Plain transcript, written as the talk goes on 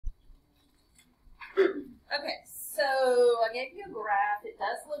Okay, so I gave you a graph. It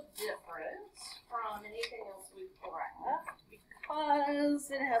does look different from anything else we've graphed because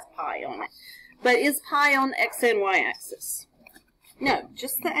it has pi on it. But is pi on the x and y axis? No,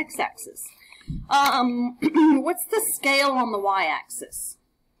 just the x axis. What's the scale on the y axis?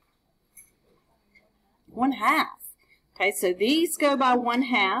 1/2. Okay, so these go by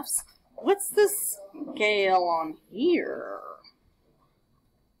 1/2. What's the scale on here?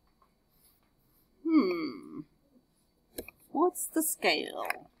 What's the scale?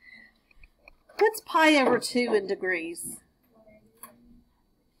 What's pi over 2 in degrees?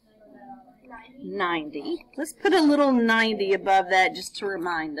 90. Let's put a little 90 above that just to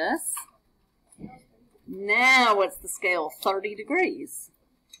remind us. Now what's the scale? 30 degrees,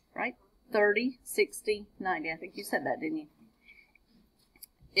 right? 30, 60, 90. I think you said that, didn't you?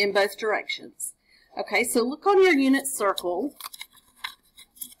 In both directions. Okay, so look on your unit circle.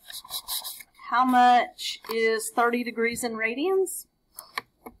 How much is 30 degrees in radians?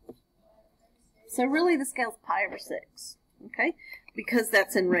 So really the scale's pi over 6, okay? Because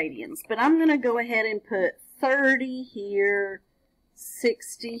that's in radians. But I'm going to go ahead and put 30 here,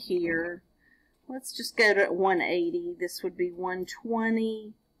 60 here. Let's just go to 180. This would be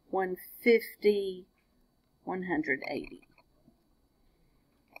 120, 150, 180.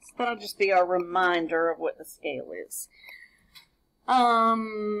 So that'll just be our reminder of what the scale is.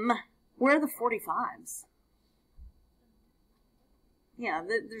 Where are the 45s? Yeah,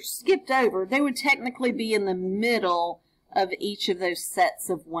 they're skipped over. They would technically be in the middle of each of those sets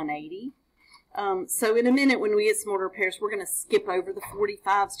of 180. So in a minute when we get some order pairs, we're going to skip over the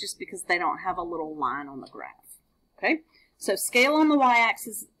 45s just because they don't have a little line on the graph. Okay? So scale on the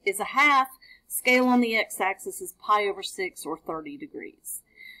y-axis is 1/2. Scale on the x-axis is pi over 6 or 30 degrees.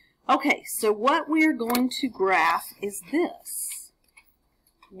 Okay, so what we're going to graph is this.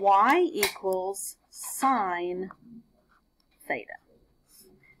 Y equals sine theta.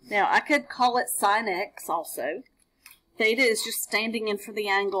 Now, I could call it sine x also. Theta is just standing in for the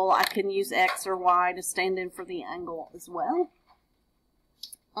angle. I can use x or y to stand in for the angle as well.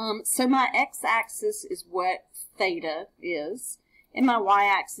 So my x-axis is what theta is, and my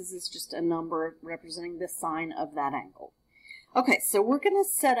y-axis is just a number representing the sine of that angle. Okay, so we're going to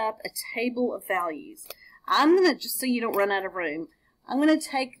set up a table of values. I'm going to, just so you don't run out of room, I'm going to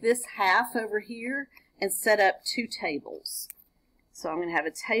take this 1/2 over here and set up 2 tables. So I'm going to have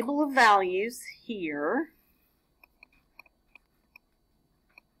a table of values here.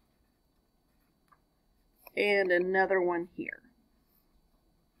 And another one here.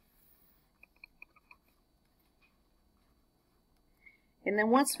 And then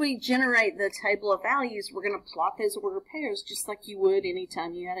once we generate the table of values, we're going to plot those order pairs just like you would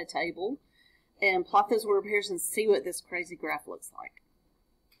anytime you had a table. And plot those order pairs and see what this crazy graph looks like.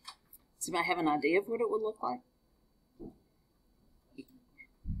 So you might have an idea of what it would look like.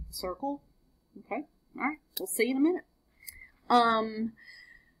 Circle. Okay. All right. We'll see you in a minute.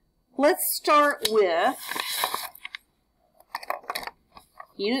 Let's start with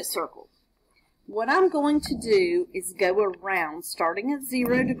unit circle. What I'm going to do is go around starting at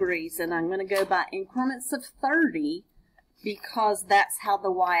 0 degrees, and I'm going to go by increments of 30 because that's how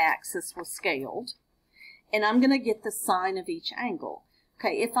the y-axis was scaled. And I'm going to get the sine of each angle.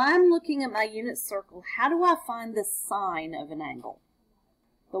 Okay, if I'm looking at my unit circle, how do I find the sine of an angle?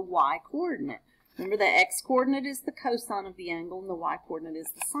 The y-coordinate. Remember, the x-coordinate is the cosine of the angle, and the y-coordinate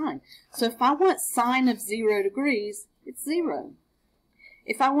is the sine. So if I want sine of 0 degrees, it's 0.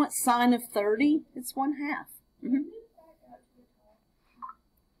 If I want sine of 30, it's 1/2.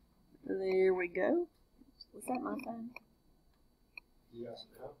 There we go. Was that my phone? Yes,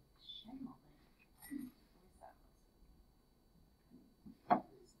 ma'am.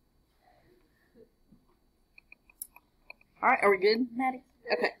 All right, are we good, Maddie?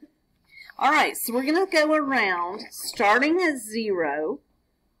 Okay. All right, so we're going to go around starting at 0,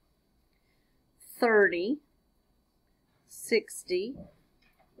 30, 60,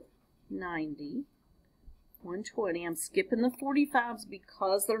 90, 120. I'm skipping the 45s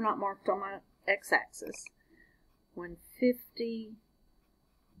because they're not marked on my x-axis. 150,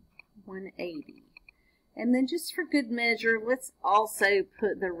 180. And then just for good measure, let's also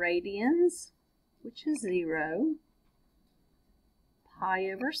put the radians, which is 0.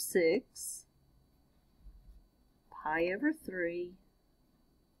 Pi over 6, pi over 3,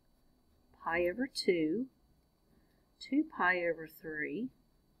 pi over 2, 2 pi over 3,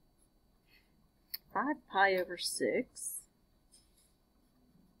 5 pi over 6,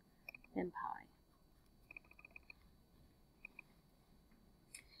 and pi.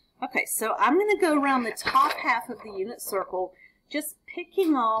 Okay, so I'm going to go around the top half of the unit circle just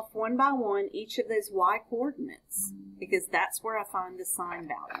picking off one by one each of those y coordinates, because that's where I find the sine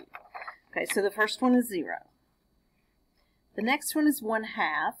value. Okay, so the first one is 0. The next one is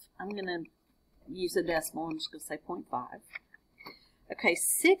 1/2. I'm going to use a decimal. I'm just going to say 0.5. Okay,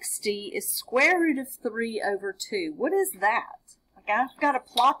 60 is square root of 3 over 2. What is that? Okay, I've got to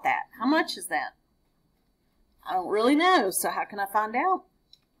plot that. How much is that? I don't really know, so how can I find out?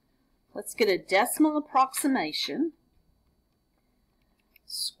 Let's get a decimal approximation.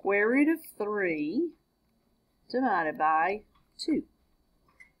 Square root of 3 divided by 2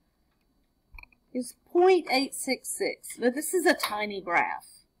 is 0.866. Now this is a tiny graph.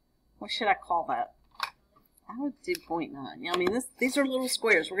 What should I call that? I would do 0.9. I mean, these are little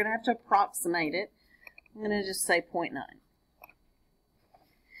squares. We're going to have to approximate it. I'm going to just say 0.9.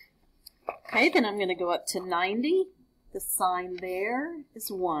 Okay, then I'm going to go up to 90. The sign there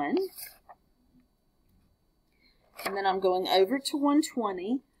is 1. And then I'm going over to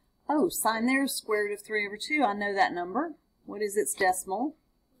 120. Oh, sign there is square root of 3 over 2. I know that number. What is its decimal?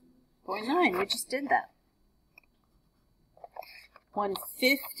 0.9. We just did that.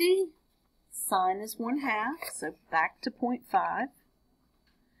 150. Sine is 1/2, so back to 0.5.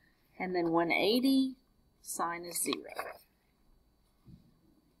 And then 180, sine is 0.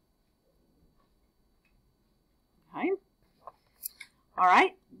 Okay. All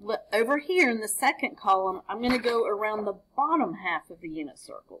right. Over here in the second column, I'm going to go around the bottom half of the unit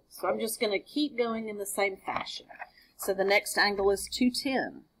circle. So I'm just going to keep going in the same fashion. So the next angle is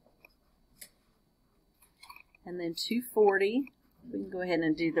 210. And then 240. We can go ahead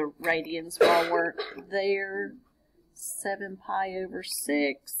and do the radians while we're there. 7 pi over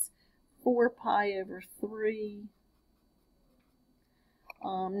 6, 4 pi over 3.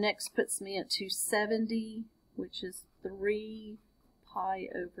 Next puts me at 270, which is 3 pi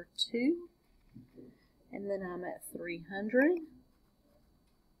over 2. And then I'm at 300.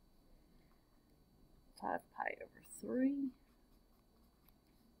 5 pi over 3.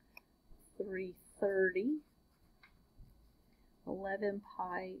 330. 11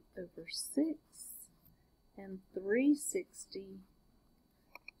 pi over 6, and 360,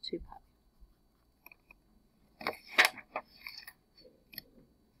 2 pi.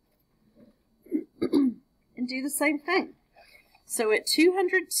 And do the same thing. So at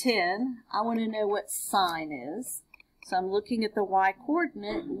 210, I want to know what sine is. So I'm looking at the y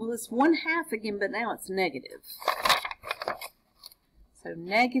coordinate. Well, it's 1/2 again, but now it's negative. So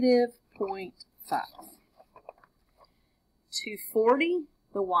negative 0.5. 240,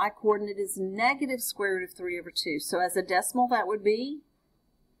 the y coordinate is negative square root of 3 over 2. So as a decimal, that would be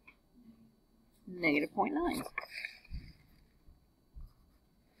negative 0.9.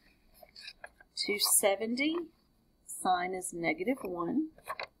 270, sine is negative 1.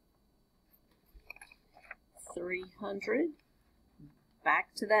 300,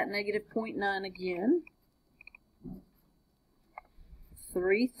 back to that negative 0.9 again.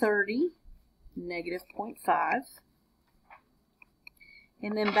 330, negative 0.5.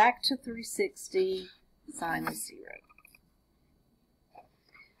 And then back to 360, sine is 0.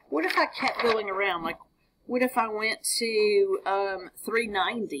 What if I kept going around? Like, what if I went to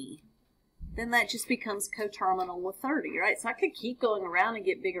 390? Then that just becomes coterminal with 30, right? So I could keep going around and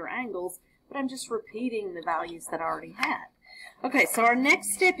get bigger angles, but I'm just repeating the values that I already had. Okay, so our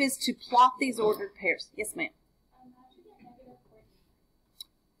next step is to plot these ordered pairs. Yes, ma'am.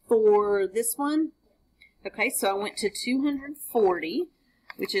 For this one? Okay, so I went to 240.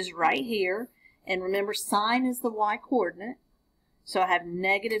 Which is right here. And remember, sine is the y coordinate. So I have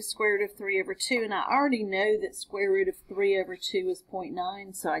negative square root of 3 over 2. And I already know that square root of 3 over 2 is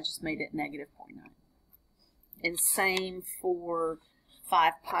 0.9. So I just made it negative 0.9. And same for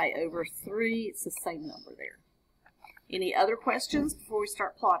 5 pi over 3. It's the same number there. Any other questions before we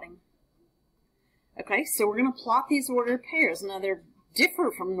start plotting? Okay, so we're going to plot these ordered pairs. Now, they're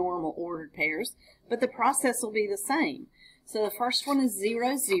different from normal ordered pairs, but the process will be the same. So the first one is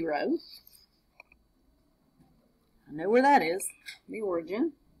 0, 0. I know where that is, the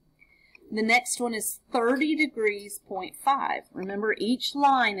origin. The next one is 30 degrees, 0.5. Remember, each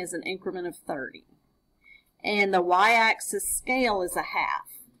line is an increment of 30. And the y-axis scale is 1/2.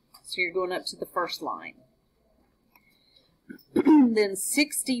 So you're going up to the first line. Then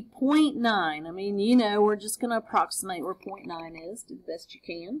 60.9. I mean, you know, we're just going to approximate where 0.9 is. Do the best you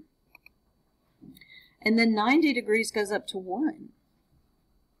can. And then 90 degrees goes up to 1.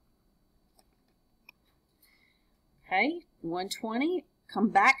 Okay, 120, come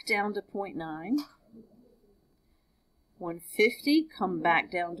back down to 0.9. 150, come back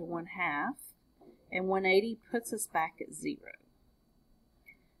down to 1/2. And 180 puts us back at 0.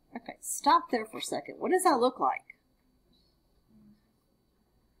 Okay, stop there for a second. What does that look like?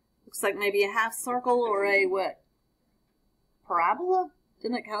 Looks like maybe a half circle or a what? Parabola?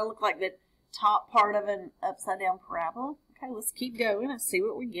 Doesn't it kind of look like the top part of an upside down parabola? Okay, let's keep going and see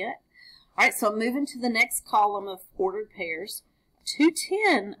what we get. All right, so I'm moving to the next column of ordered pairs.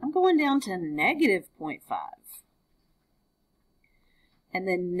 210, I'm going down to negative 0.5. And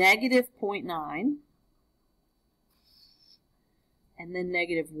then negative 0.9. And then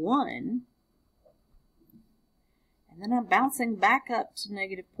negative 1. And then I'm bouncing back up to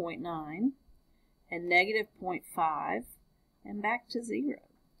negative 0.9 and negative 0.5 and back to 0.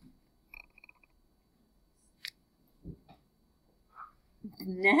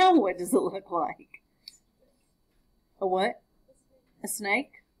 Now what does it look like? A what? A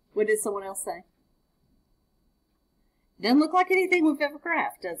snake? What did someone else say? Doesn't look like anything we've ever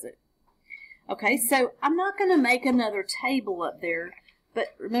graphed, does it? Okay, so I'm not going to make another table up there, but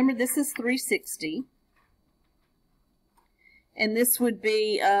remember this is 360. And this would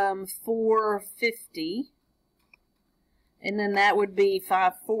be 450. And then that would be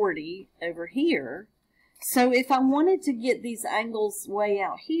 540 over here. So if I wanted to get these angles way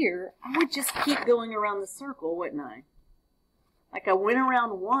out here, I would just keep going around the circle, wouldn't I? Like I went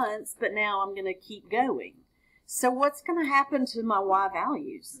around once, but now I'm going to keep going. So what's going to happen to my y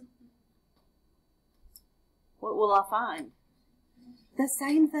values? What will I find? The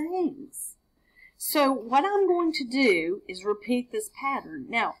same things. So what I'm going to do is repeat this pattern.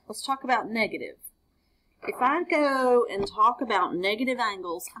 Now, let's talk about negative. If I go and talk about negative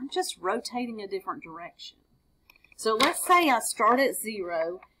angles, I'm just rotating a different direction. So let's say I start at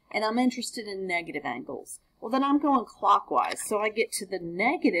 0 and I'm interested in negative angles. Well, then I'm going clockwise. So I get to the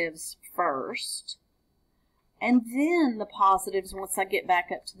negatives first and then the positives once I get back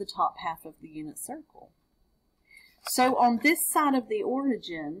up to the top half of the unit circle. So on this side of the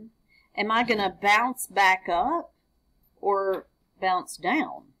origin, am I going to bounce back up or bounce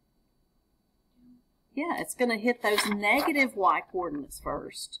down? Yeah, it's going to hit those negative y coordinates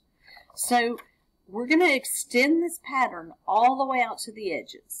first. So we're going to extend this pattern all the way out to the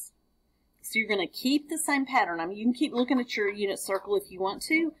edges. So you're going to keep the same pattern. I mean, you can keep looking at your unit circle if you want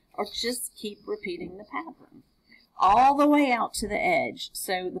to, or just keep repeating the pattern all the way out to the edge.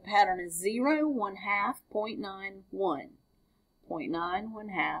 So the pattern is 0, 1/2, 0.9, 1, 0.9,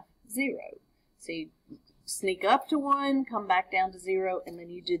 1/2, 0. So you sneak up to 1, come back down to 0, and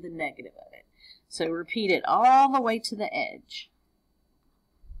then you do the negative of it. So repeat it all the way to the edge.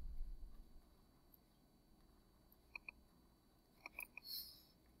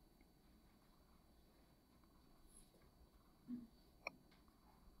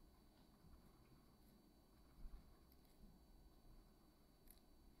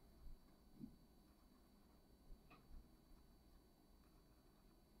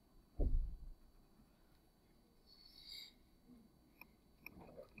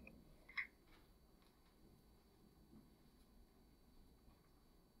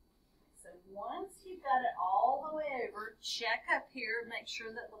 Once you've got it all the way over, check up here, make sure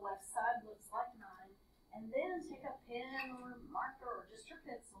that the left side looks like 9, and then take a pen or marker or just your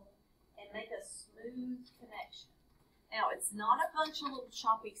pencil and make a smooth connection. Now, it's not a bunch of little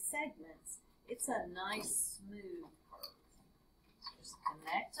choppy segments, it's a nice smooth curve. So just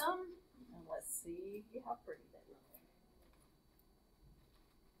connect them, and let's see how pretty they look.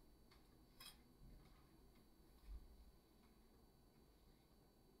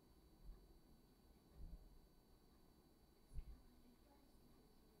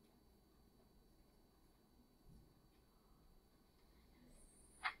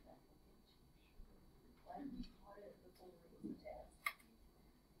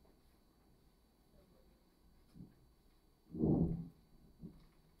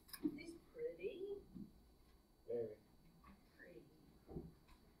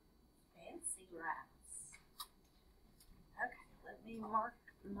 Mark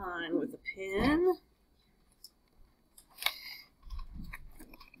mine with a pen.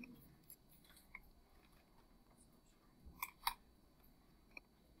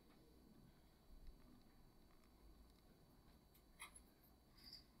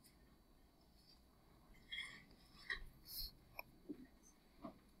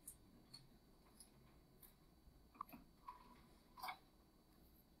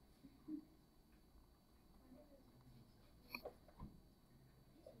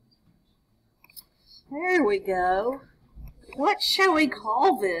 There we go. What shall we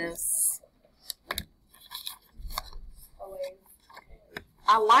call this? A wave.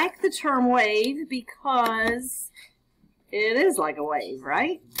 I like the term wave because it is like a wave,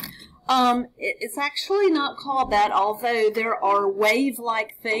 right? It's actually not called that, although there are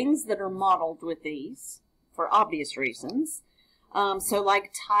wave-like things that are modeled with these for obvious reasons. So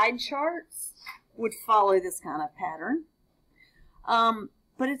like tide charts would follow this kind of pattern.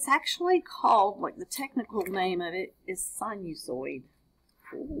 But it's actually called, like the technical name of it is sinusoid.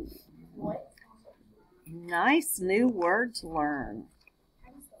 Ooh. What? Nice new word to learn.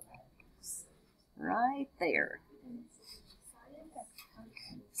 Right there.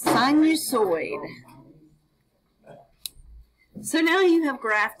 Sinusoid. So now you have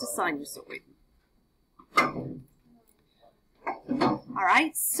graphed a sinusoid.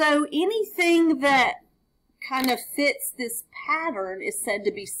 Alright, so anything that kind of fits this pattern is said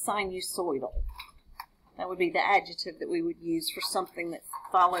to be sinusoidal. That would be the adjective that we would use for something that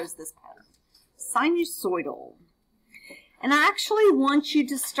follows this pattern. Sinusoidal. And I actually want you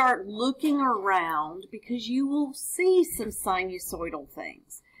to start looking around because you will see some sinusoidal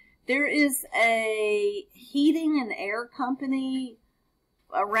things. There is a heating and air company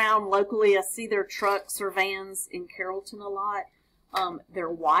around locally. I see their trucks or vans in Carrollton a lot. They're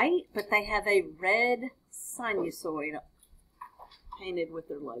white, but they have a red sinusoid painted with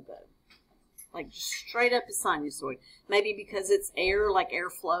their logo. Like just straight up a sinusoid. Maybe because it's air, like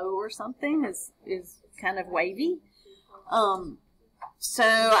airflow or something, is kind of wavy. So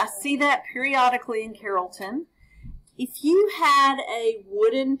I see that periodically in Carrollton. If you had a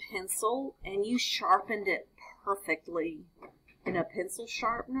wooden pencil and you sharpened it perfectly in a pencil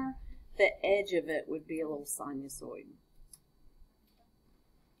sharpener, the edge of it would be a little sinusoid.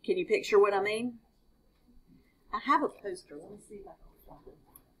 Can you picture what I mean? I have a poster. Let me see if I can find it.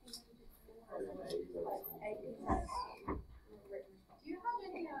 Do you have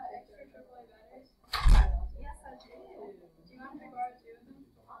any extra AAA batteries? Yes, I do. Do you want me to borrow 2 of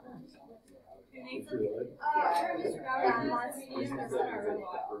them? Who needs them? Mr. Bauer wants me to use them.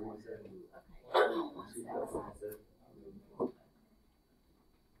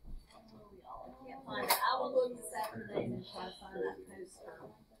 I will look this afternoon and try to find that poster.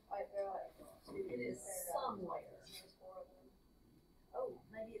 It is somewhere. Oh,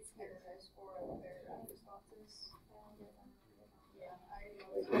 maybe it's here.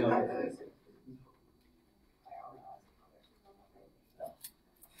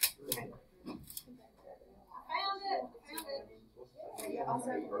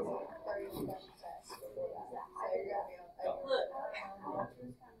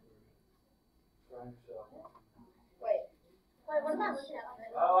 What am I looking at?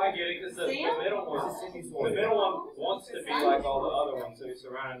 Oh, I get it, because the middle one wants to be like all the other ones, so he's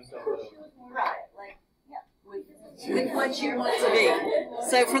surrounding himself with them. Right, like, yeah, with what you want to be.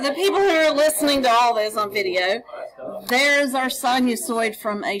 So for the people who are listening to all this on video, there's our sinusoid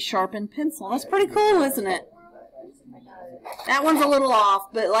from a sharpened pencil. That's pretty cool, isn't it? That one's a little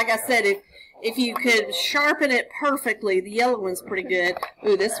off, but like I said, if you could sharpen it perfectly, the yellow one's pretty good.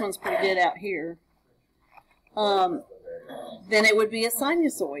 Ooh, this one's pretty good out here. Then it would be a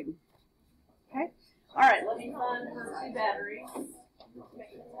sinusoid. Okay? All right, let me find her 2 batteries.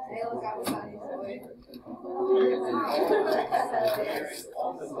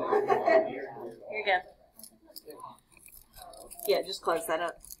 Here you go. Yeah, just close that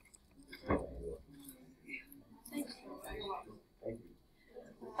up.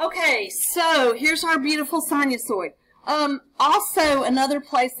 Okay, so here's our beautiful sinusoid. Also, another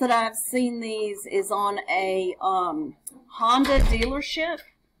place that I've seen these is on a Honda dealership.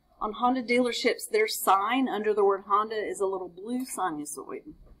 On Honda dealerships, their sign under the word Honda is a little blue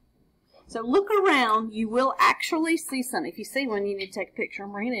sinusoid. So look around. You will actually see some. If you see one, you need to take a picture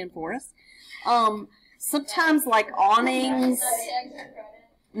and bring it in for us. Sometimes like awnings.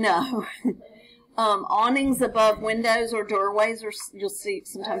 No. Awnings above windows or doorways, or you'll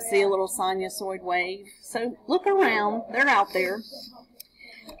sometimes see a little sinusoid wave. So look around. They're out there.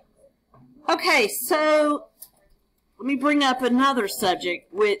 Okay, so let me bring up another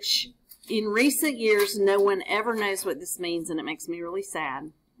subject, which in recent years no one ever knows what this means, and it makes me really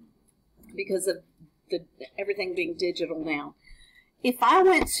sad because of everything being digital now. If I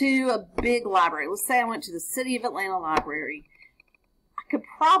went to a big library, let's say I went to the City of Atlanta Library, could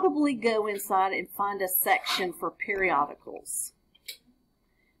probably go inside and find a section for periodicals.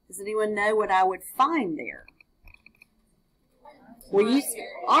 Does anyone know what I would find there?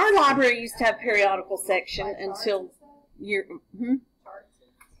 Our library used to have periodical section until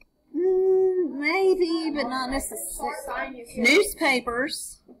maybe, but not necessarily.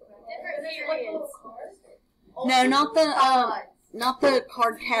 Newspapers. No, not the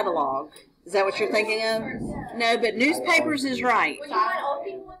card catalog. Is that what you're thinking of? No, but newspapers is right.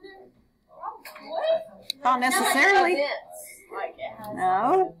 Not necessarily.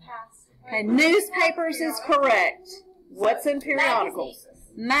 No. Okay, newspapers is correct. What's in periodicals?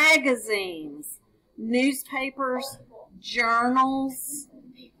 Magazines. Newspapers, journals.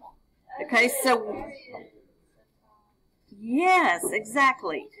 Okay, so yes,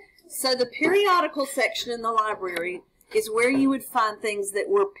 exactly. So the periodical section in the library is where you would find things that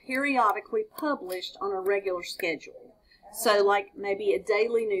were periodically published on a regular schedule. So like maybe a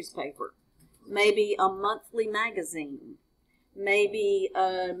daily newspaper, maybe a monthly magazine, maybe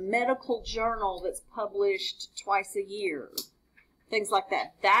a medical journal that's published twice a year, things like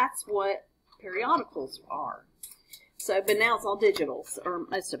that. That's what periodicals are. So, but now it's all digital, or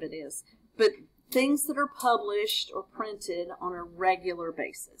most of it is. But things that are published or printed on a regular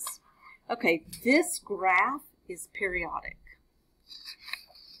basis. Okay, this graph is periodic.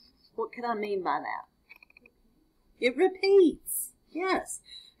 What could I mean by that? It repeats. Yes.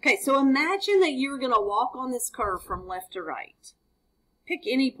 Okay, so imagine that you're going to walk on this curve from left to right. Pick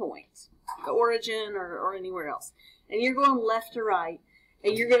any point, the origin or anywhere else. And you're going left to right,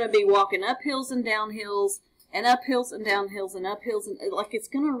 and you're going to be walking up hills and down hills, and up hills and down hills and up hills, and like it's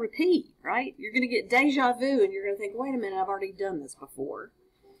going to repeat, right? You're going to get deja vu, and you're going to think, wait a minute, I've already done this before.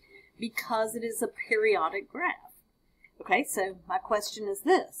 Because it is a periodic graph. Okay, so my question is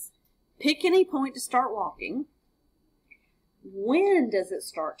this. Pick any point to start walking. When does it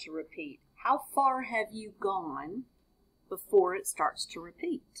start to repeat? How far have you gone before it starts to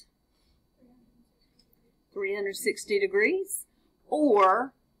repeat? 360 degrees?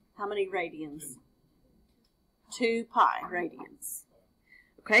 Or how many radians? 2 pi radians.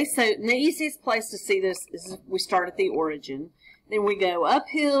 Okay, so the easiest place to see this is we start at the origin. Then we go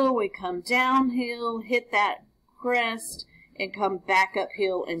uphill, we come downhill, hit that crest, and come back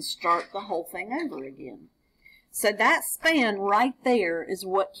uphill and start the whole thing over again. So that span right there is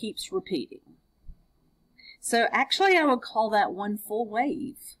what keeps repeating. So actually I would call that one full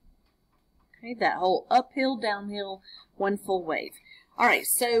wave. Okay, that whole uphill, downhill, one full wave. All right,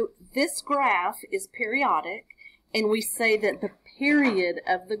 so this graph is periodic, and we say that the period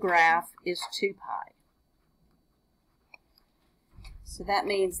of the graph is 2 pi. So that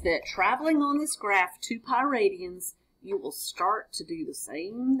means that traveling on this graph 2 pi radians, you will start to do the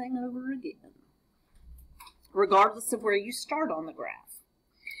same thing over again, regardless of where you start on the graph.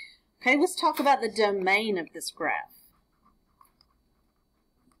 Okay, let's talk about the domain of this graph.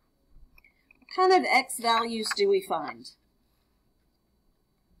 What kind of x values do we find?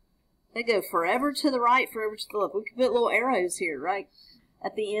 They go forever to the right, forever to the left. We could put little arrows here, right,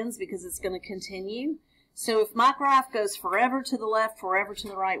 at the ends because it's going to continue. So if my graph goes forever to the left, forever to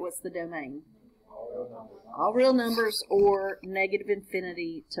the right, what's the domain? All real numbers, or negative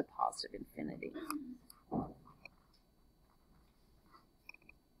infinity to positive infinity.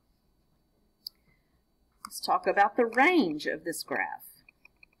 Let's talk about the range of this graph.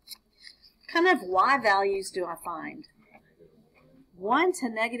 What kind of y values do I find? 1 to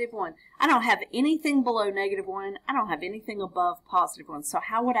 -1. I don't have anything below -1. I don't have anything above +1. So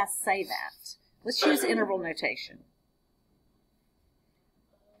how would I say that? Let's use interval notation.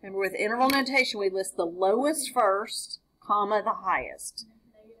 Remember, with interval notation, we list the lowest first, comma, the highest.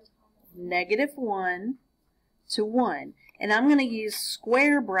 -1 to 1. And I'm going to use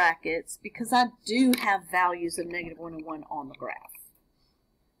square brackets because I do have values of -1 and 1 on the graph.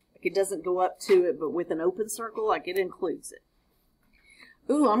 Like it doesn't go up to it, but with an open circle, like it includes it.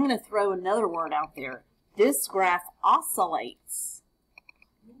 Ooh, I'm going to throw another word out there. This graph oscillates.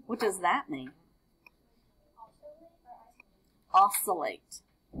 What does that mean? Oscillate.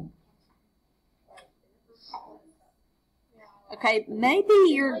 Okay, maybe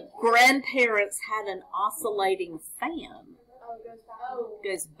your grandparents had an oscillating fan.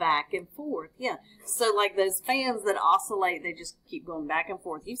 Goes back and forth, yeah. So like those fans that oscillate, they just keep going back and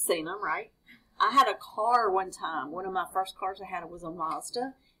forth. You've seen them, right? I had a car one time. One of my first cars I had was a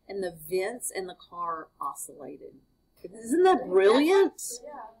Mazda, and the vents in the car oscillated. Isn't that brilliant?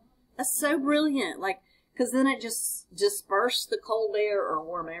 That's so brilliant. Like, because then it just dispersed the cold air or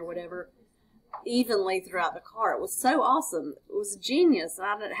warm air, whatever, evenly throughout the car. It was so awesome. It was genius.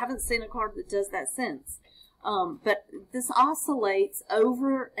 I haven't seen a car that does that since. But this oscillates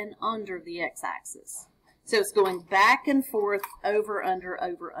over and under the x-axis. So it's going back and forth, over, under,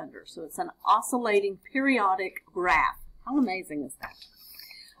 over, under. So it's an oscillating periodic graph. How amazing is that?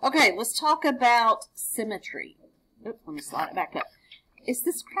 Okay, let's talk about symmetry. Oops, let me slide it back up. Is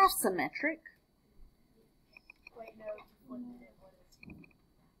this graph symmetric? Wait, no, flipped it.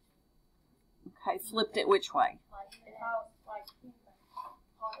 Okay, flipped it which way? Like, if I was, like,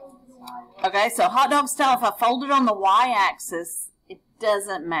 Okay, so hot dog style, if I fold it on the y-axis, it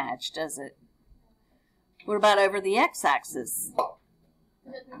doesn't match, does it? What about over the x-axis?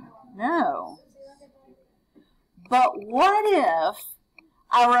 No. But what if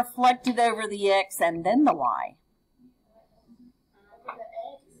I reflected over the x and then the y?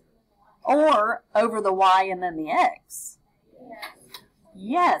 Or over the y and then the x?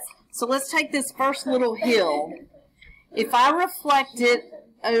 Yes. So let's take this first little hill. If I reflect it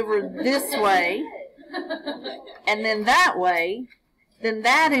over this way and then that way, then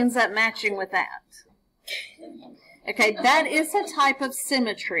that ends up matching with that. Okay, that is a type of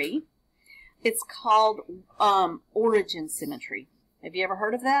symmetry. It's called origin symmetry. Have you ever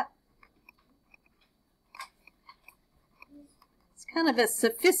heard of that? It's kind of a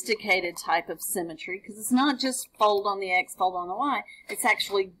sophisticated type of symmetry because it's not just fold on the x, fold on the y. It's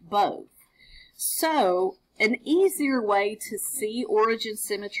actually both. So an easier way to see origin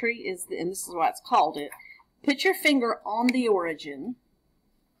symmetry is, and this is why it's called it, put your finger on the origin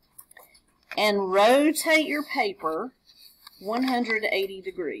and rotate your paper 180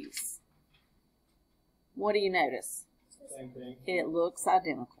 degrees. What do you notice? Same thing. It looks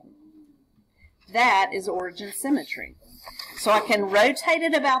identical. That is origin symmetry. So I can rotate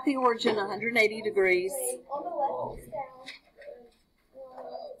it about the origin 180 degrees.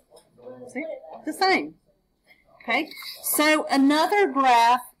 See? The same. Okay? So another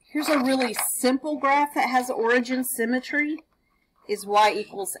graph, here's a really simple graph that has origin symmetry, is y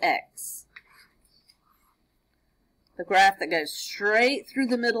equals x. The graph that goes straight through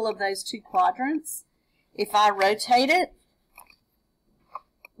the middle of those two quadrants. If I rotate it,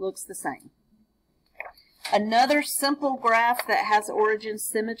 looks the same. Another simple graph that has origin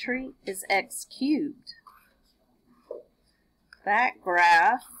symmetry is x cubed. That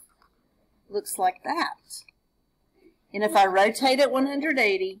graph looks like that. And if I rotate it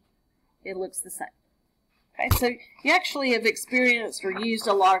 180, it looks the same. Okay, so you actually have experienced or used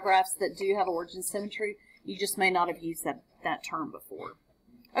a lot of graphs that do have origin symmetry. You just may not have used that term before.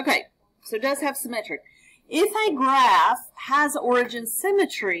 Okay, so it does have symmetric. If a graph has origin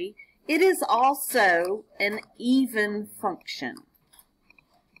symmetry, it is also an even function.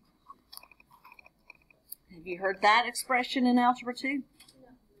 Have you heard that expression in Algebra 2?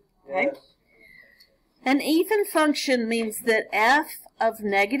 Okay. An even function means that f of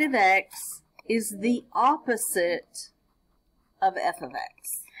negative x is the opposite of f of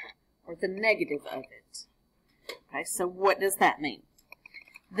x, or the negative of it. Okay, so what does that mean?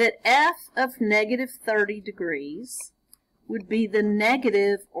 That f of negative 30 degrees would be the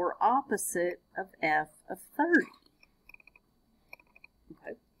negative or opposite of f of 30.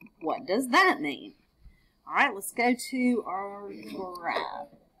 Okay, what does that mean? All right, let's go to our graph.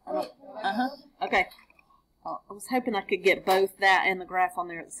 Okay. I was hoping I could get both that and the graph on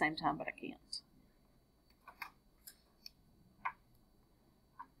there at the same time, but I can't.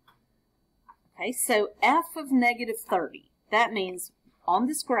 Okay, so f of negative 30. That means on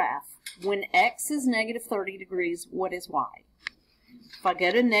this graph, when x is negative 30 degrees, what is y? If I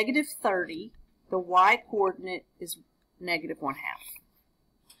go to negative 30, the y coordinate is negative 1/2.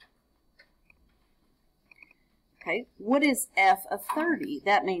 Okay, what is f of 30?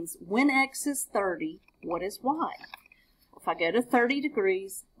 That means when x is 30, what is y? If I go to 30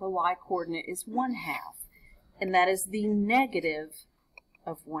 degrees, the y coordinate is 1/2. And that is the negative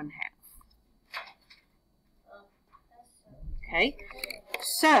of 1/2. Okay,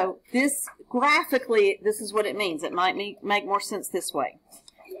 so this graphically, this is what it means. It might make more sense this way.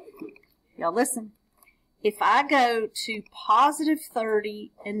 Y'all listen. If I go to positive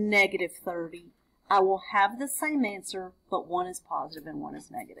 30 and negative 30, I will have the same answer, but one is positive and one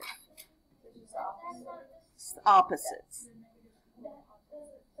is negative. It's opposites.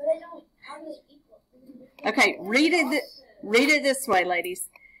 Okay, read it this way, ladies.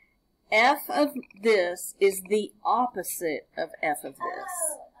 F of this is the opposite of f of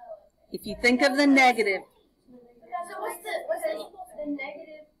this. If you think of the negative. So what's the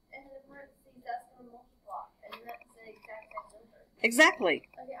negative and the parentheses? That's going to multiply, and that's the exact same number. Exactly.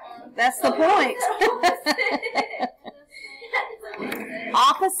 Okay, that's the point.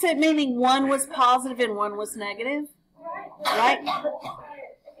 Opposite meaning one was positive and one was negative. Right?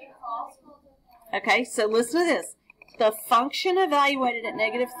 Okay, so listen to this. The function evaluated at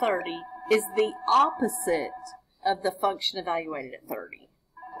negative 30 is the opposite of the function evaluated at 30.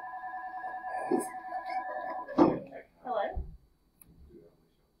 Hello?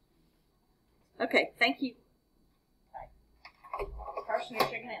 Okay, thank you. Carson, you're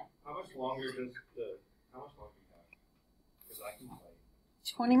checking out. How much longer do you have? Because I can play.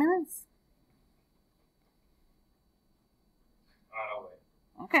 20 minutes. I'll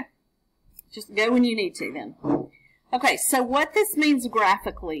wait. Okay. Just go when you need to then. Okay, so what this means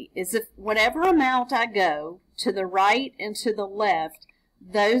graphically is if whatever amount I go to the right and to the left,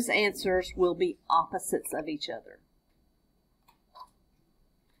 those answers will be opposites of each other.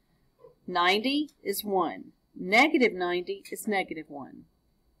 90 is 1. Negative 90 is negative 1.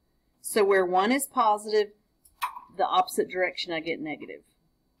 So where 1 is positive, the opposite direction I get negative.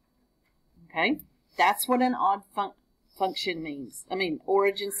 Okay? That's what an odd function means. I mean,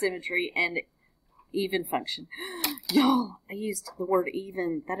 origin, symmetry, and even function. Y'all, I used the word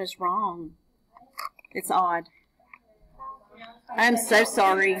even. That is wrong. It's odd. I am so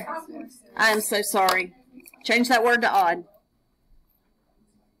sorry. I am so sorry. Change that word to odd.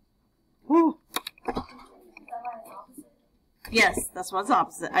 Whew. Yes, that's why it's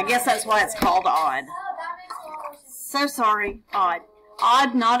opposite. I guess that's why it's called odd. So sorry. Odd.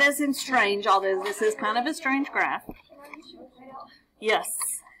 Odd, not as in strange, although this is kind of a strange graph. Yes.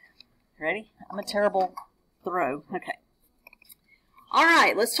 Ready? I'm a terrible throw. Okay. All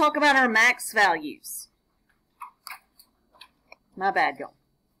right, let's talk about our max values. My bad, y'all.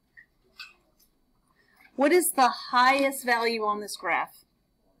 What is the highest value on this graph?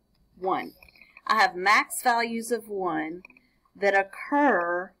 1. I have max values of 1 that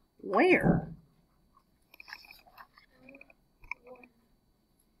occur where?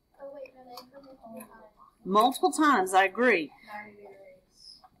 Multiple times, I agree.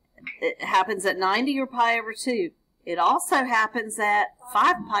 It happens at 90 or pi over 2. It also happens at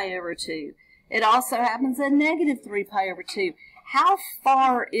 5 pi over 2. It also happens at negative 3 pi over 2. How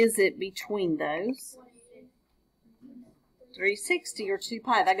far is it between those? 360 or 2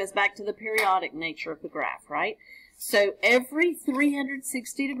 pi. That goes back to the periodic nature of the graph, right? So every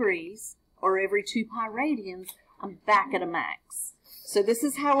 360 degrees, or every 2 pi radians, I'm back at a max. So this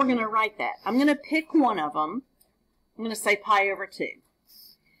is how we're going to write that. I'm going to pick one of them. I'm going to say pi over 2.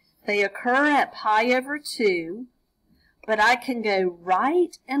 They occur at pi over 2, but I can go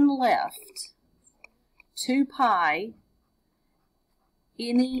right and left 2 pi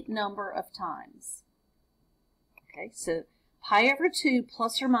any number of times. Okay, so pi over 2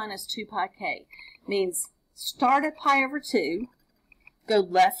 plus or minus 2 pi k means start at pi over 2, go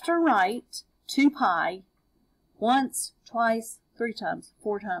left or right 2 pi, once, twice, 3 times,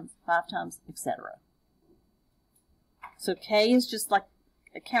 4 times, 5 times, etc. So k is just like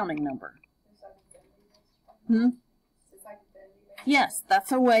a counting number. Yes,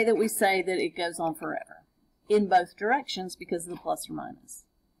 that's a way that we say that it goes on forever in both directions because of the plus or minus.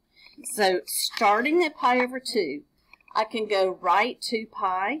 So starting at pi over 2, I can go right 2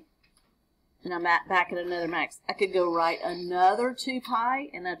 pi, and I'm back at another max. I could go right another 2 pi,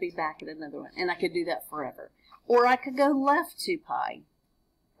 and I'd be back at another one. And I could do that forever. Or I could go left 2 pi,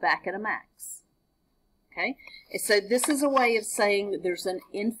 back at a max. Okay? And so this is a way of saying that there's an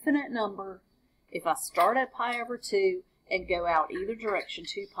infinite number. If I start at pi over 2 and go out either direction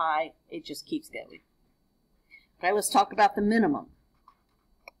 2 pi, it just keeps going. Okay, let's talk about the minimum.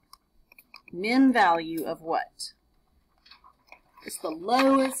 Min value of what? It's the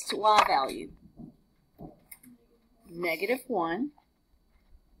lowest y value. Negative 1.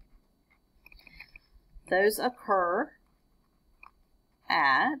 Those occur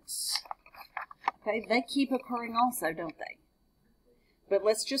at, okay, they keep occurring also, don't they? But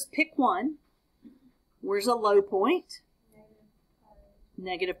let's just pick one. Where's a low point?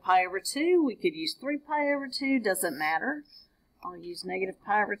 Negative pi over 2. We could use 3 pi over 2. Doesn't matter. I'll use negative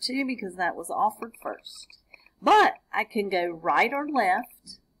pi over 2 because that was offered first. But I can go right or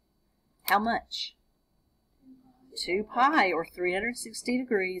left. How much? 2 pi or 360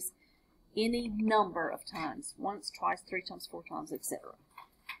 degrees any number of times. Once, twice, 3 times, 4 times, etc.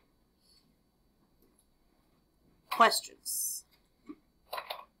 Questions?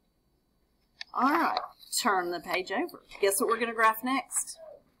 All right. Turn the page over. Guess what we're going to graph next?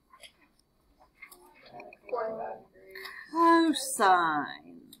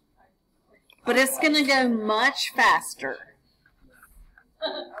 Cosine. But it's going to go much faster.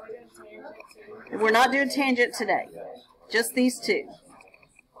 We're not doing tangent today. Just these two.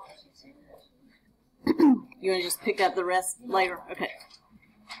 You want to just pick up the rest later? Okay.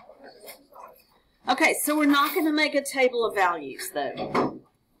 Okay, so we're not going to make a table of values, though.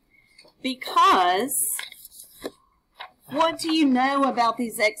 Because, what do you know about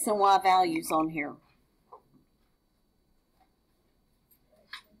these x and y values on here?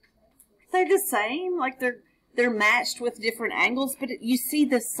 They're the same, like they're matched with different angles, but you see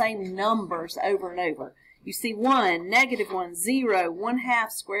the same numbers over and over. You see 1, negative 1, 0,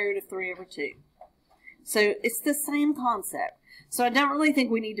 1/2 square root of 3 over 2. So it's the same concept. So I don't really think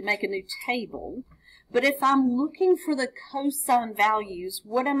we need to make a new table. But if I'm looking for the cosine values,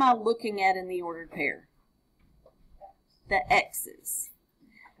 what am I looking at in the ordered pair? The x's.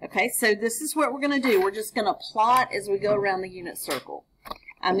 Okay, so this is what we're going to do. We're just going to plot as we go around the unit circle.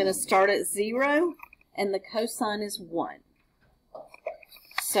 I'm going to start at 0, and the cosine is 1.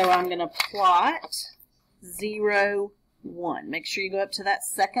 So I'm going to plot 0, 1. Make sure you go up to that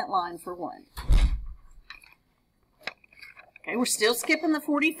second line for 1. Okay, we're still skipping the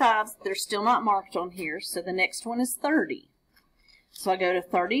 45s. They're still not marked on here, so the next one is 30. So I go to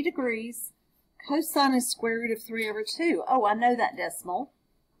 30 degrees. Cosine is square root of 3 over 2. Oh, I know that decimal.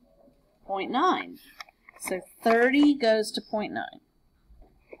 0.9. So 30 goes to 0.9.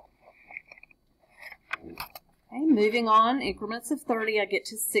 Okay, moving on, increments of 30, I get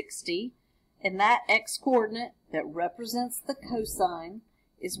to 60. And that x-coordinate that represents the cosine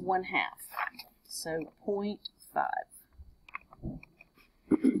is 1/2. So 0.5.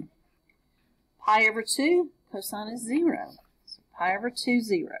 Pi over 2, cosine is 0. So pi over 2,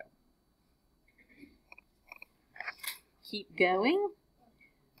 0. Keep going.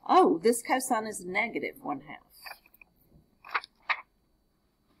 Oh, this cosine is negative 1/2.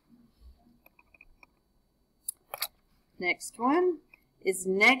 Next one is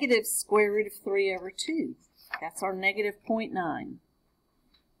negative square root of 3 over 2. That's our negative 0.9. I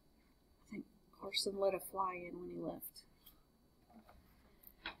think Carson let a fly in when he left.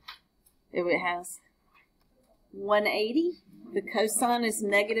 It has 180. The cosine is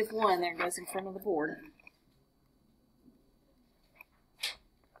negative 1. There it goes in front of the board.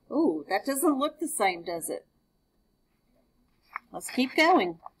 Ooh, that doesn't look the same, does it? Let's keep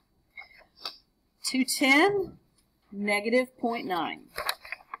going. 210, negative 0.9.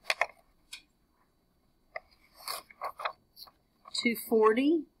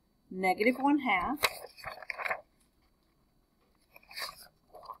 240, negative 1/2.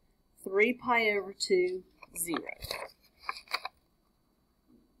 3 pi over 2, 0.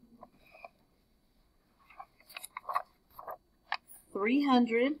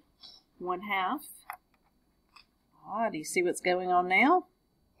 $300, 1/2. Ah, do you see what's going on now?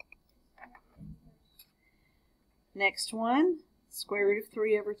 Next one, square root of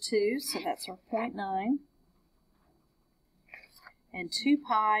 3 over 2, so that's our 0.9. And 2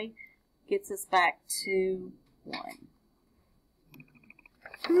 pi gets us back to 1.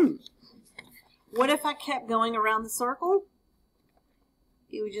 What if I kept going around the circle?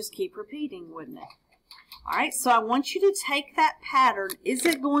 It would just keep repeating, wouldn't it? All right, so I want you to take that pattern. Is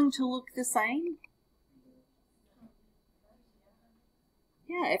it going to look the same?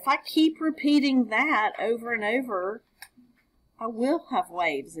 Yeah, if I keep repeating that over and over, I will have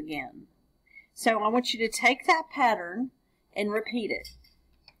waves again. So I want you to take that pattern and repeat it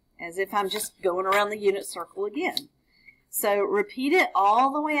as if I'm just going around the unit circle again. So repeat it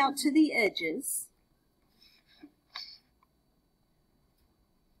all the way out to the edges.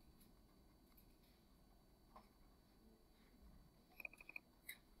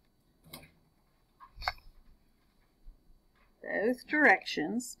 Both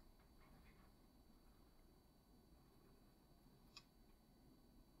directions.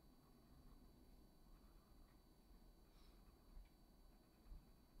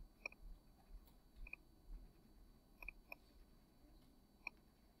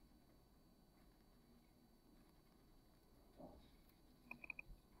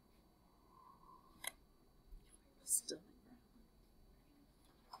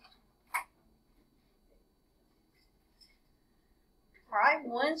 All right,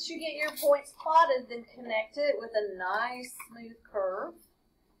 once you get your points plotted, then connect it with a nice smooth curve.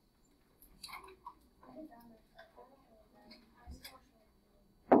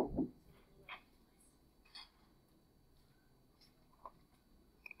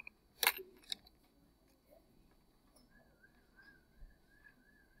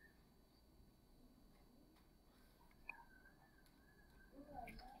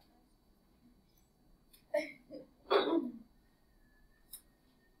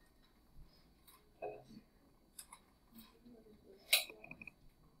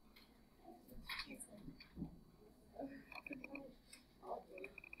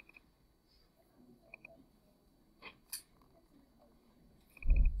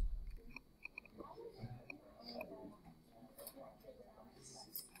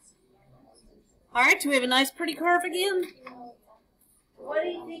 All right, do we have a nice pretty curve again? What do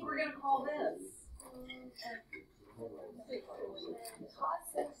you think we're going to call this?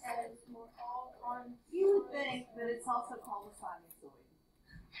 You would think, but it's also called a sinusoid.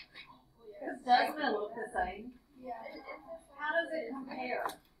 Because doesn't it look the same? How does it compare?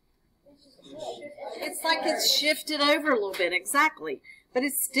 It's like it's shifted over a little bit, exactly. But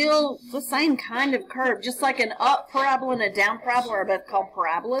it's still the same kind of curve. Just like an up parabola and a down parabola are both called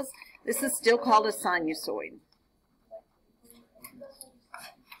parabolas. This is still called a sinusoid.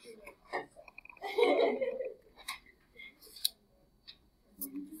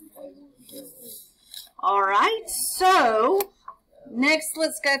 All right, so next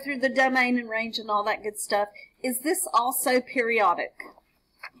let's go through the domain and range and all that good stuff. is this also periodic?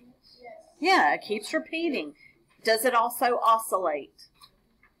 Yeah, it keeps repeating. Does it also oscillate?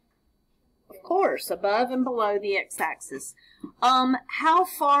 Of course, above and below the x-axis. How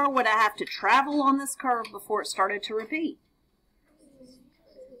far would I have to travel on this curve before it started to repeat?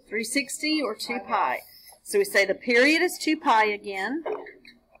 360 or 2 pi? So we say the period is 2 pi again.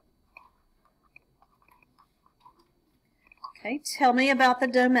 Okay, tell me about the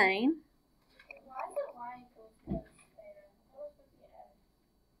domain.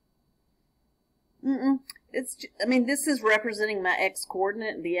 This is representing my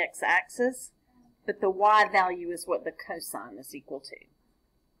x-coordinate, the x-axis, but the y value is what the cosine is equal to.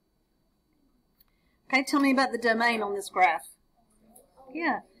 Okay, tell me about the domain on this graph.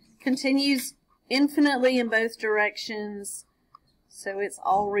 Yeah, continues infinitely in both directions, so it's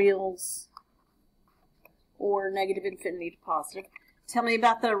all reals or negative infinity to positive. Tell me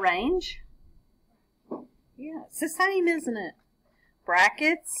about the range. Yeah, it's the same, isn't it?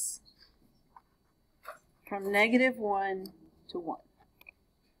 Brackets. From -1 to 1.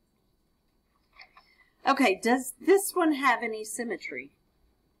 Okay, does this one have any symmetry?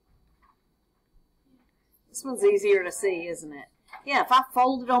 This one's easier to see, isn't it? Yeah, if I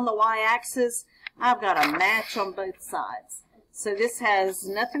fold it on the y-axis, I've got a match on both sides. So this has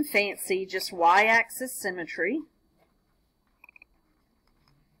nothing fancy, just y-axis symmetry.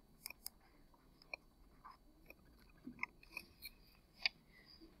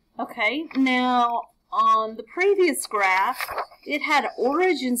 Okay, now on the previous graph, it had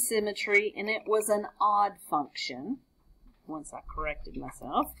origin symmetry and it was an odd function, once I corrected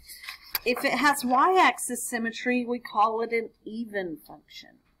myself. If it has y-axis symmetry, we call it an even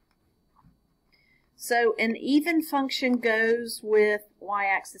function. So an even function goes with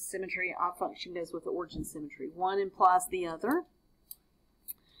y-axis symmetry, odd function goes with origin symmetry. One implies the other.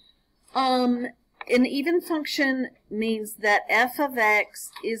 An even function means that f of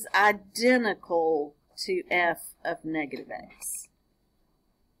x is identical to f of negative x.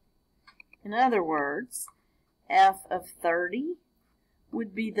 In other words, f of 30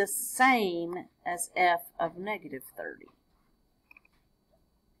 would be the same as f of negative 30.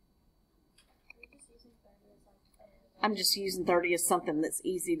 I'm just using 30 as something that's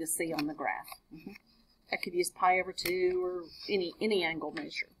easy to see on the graph. I could use pi over 2 or any angle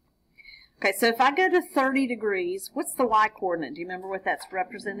measure. Okay, so if I go to 30 degrees, what's the y-coordinate? Do you remember what that's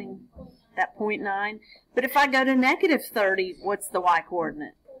representing? That 0.9? But if I go to -30, what's the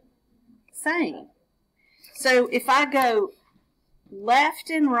y-coordinate? Same. So if I go left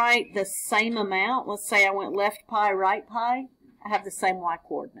and right the same amount, let's say I went left pi, right pi, I have the same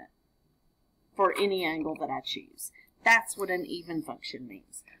y-coordinate for any angle that I choose. That's what an even function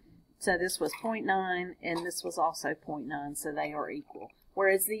means. So this was 0.9 and this was also 0.9, so they are equal.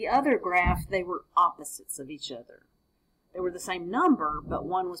 Whereas the other graph, they were opposites of each other. They were the same number, but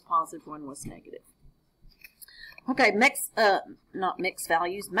one was positive, one was negative. Okay, not mixed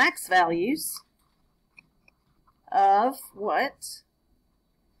values, max values of what?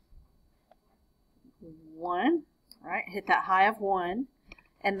 1, right? Hit that high of 1.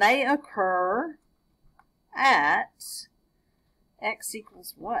 And they occur at x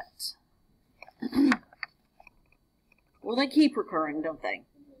equals what? Well, they keep recurring, don't they?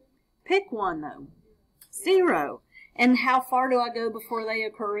 Pick one, though. 0. And how far do I go before they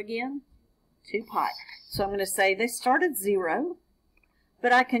occur again? 2 pi. So I'm going to say they start at 0,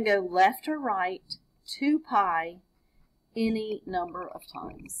 but I can go left or right 2 pi any number of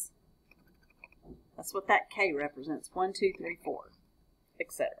times. That's what that k represents. 1, 2, 3, 4,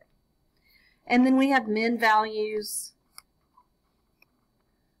 etc. And then we have min values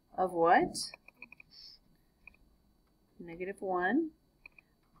of what? -1.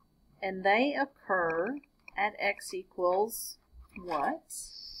 And they occur at x equals what?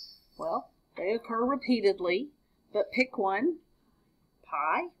 Well, they occur repeatedly, but pick one.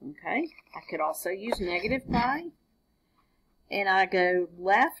 Pi, okay. I could also use -pi. And I go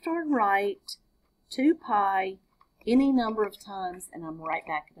left or right 2 pi any number of times, and I'm right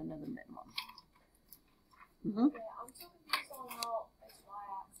back at another minimum.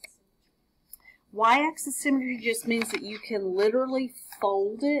 Y-axis symmetry just means that you can literally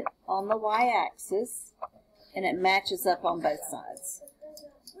fold it on the y-axis and it matches up on both sides.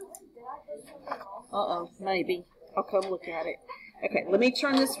 Uh-oh, maybe. I'll come look at it. Okay, let me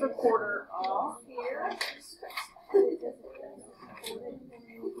turn this recorder off here.